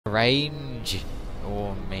range.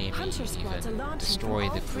 Or maybe even destroy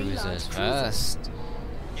the cruisers first.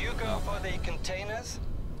 You go for the containers.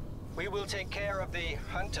 We will take care of the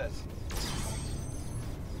hunters.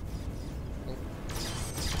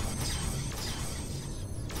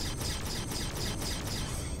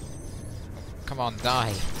 Come on,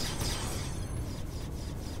 die.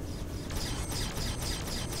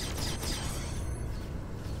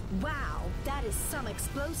 Wow, that is some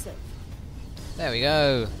explosive. There we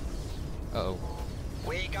go. Uh-oh.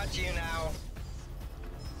 We got you now.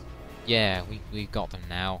 Yeah, we got them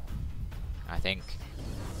now. I think.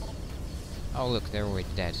 Oh look, they're already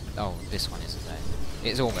dead. Oh, this one isn't dead.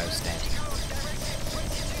 It's almost dead.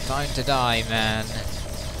 Time to die, man.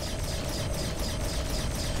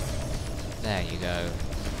 There you go.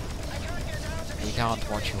 We can't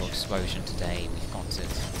watch your explosion today. We've got to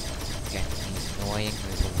get these annoying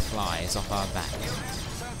little flies off our back.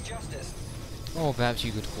 Or perhaps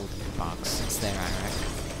you could call them bugs, since they're Arak.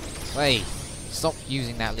 Wait! Stop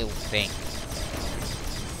using that little thing.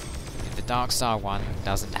 If the Darkstar one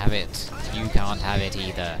doesn't have it, you can't have it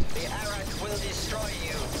either. The Arak will destroy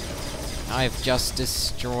you. I've just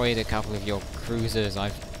destroyed a couple of your cruisers.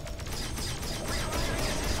 I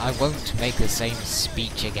won't make the same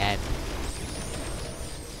speech again.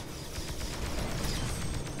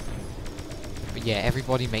 But yeah,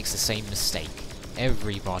 everybody makes the same mistake.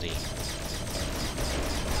 Everybody.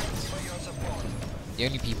 The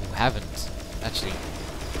only people who haven't,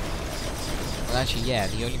 yeah,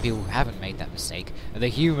 the only people who haven't made that mistake are the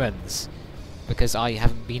humans, because I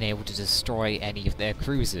haven't been able to destroy any of their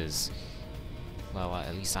cruisers. Well,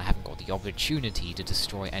 at least I haven't got the opportunity to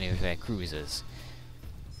destroy any of their cruisers.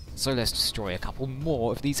 So let's destroy a couple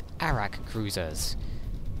more of these Arak cruisers,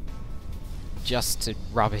 just to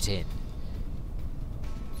rub it in,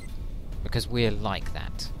 because we're like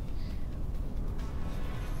that.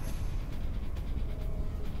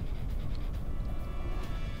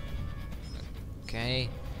 Okay,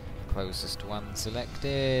 closest one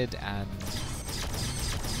selected, and...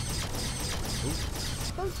 Ooh.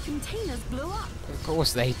 Both containers blew up. Of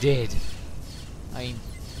course they did. I mean,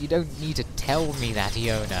 you don't need to tell me that,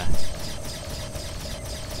 Iona.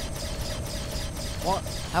 What?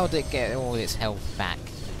 How did it get all its health back?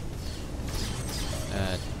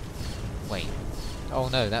 Wait. Oh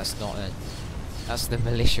no, that's not a... That's the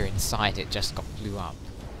militia inside, it just got blown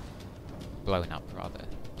up, rather.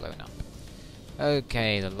 Blown up.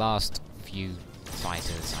 Okay, the last few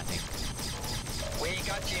fighters, I think. We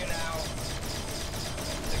got you now.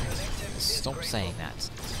 Stop saying that.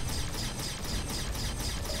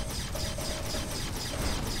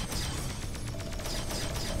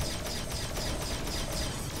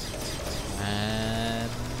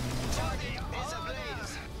 And...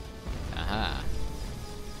 Aha.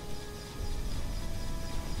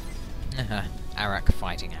 Arak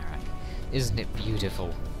fighting Arak. Isn't it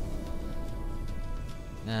beautiful?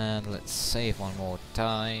 And let's save one more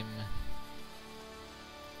time.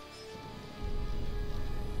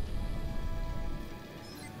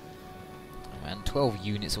 Oh man, 12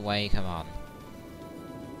 units away, come on.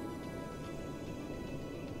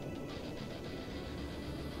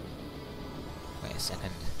 Wait a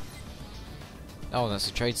second. Oh, that's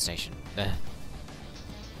a trade station. There.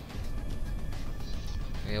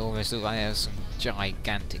 It almost looks like there's some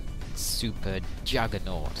gigantic super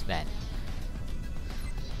juggernaut then.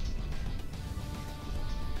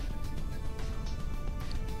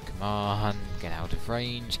 Come on, get out of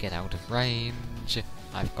range, get out of range.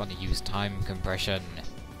 I've got to use time compression.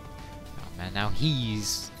 Oh man, now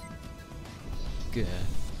he's good.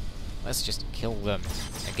 Let's just kill them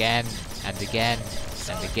again and again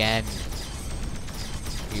and again.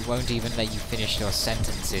 We won't even let you finish your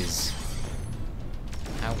sentences.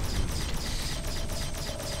 How rude.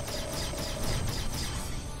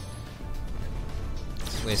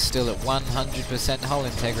 We're still at 100% hull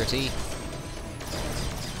integrity.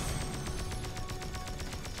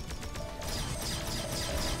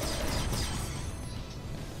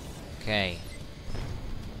 Okay.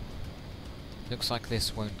 Looks like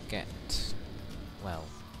this won't get... well...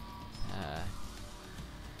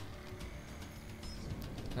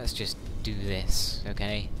 let's just do this,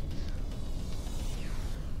 okay?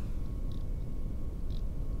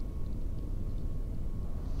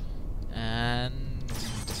 And...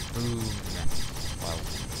 boom. Well,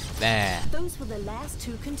 there. Those were the last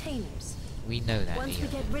two containers. We know that. Once we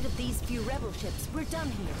get rid of these few rebel ships, we're done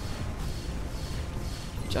here.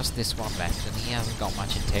 Just this one left, and he hasn't got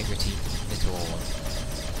much integrity at all.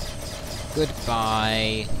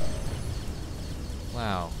 Goodbye.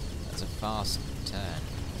 Wow, that's a fast turn.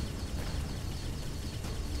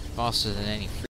 Faster than any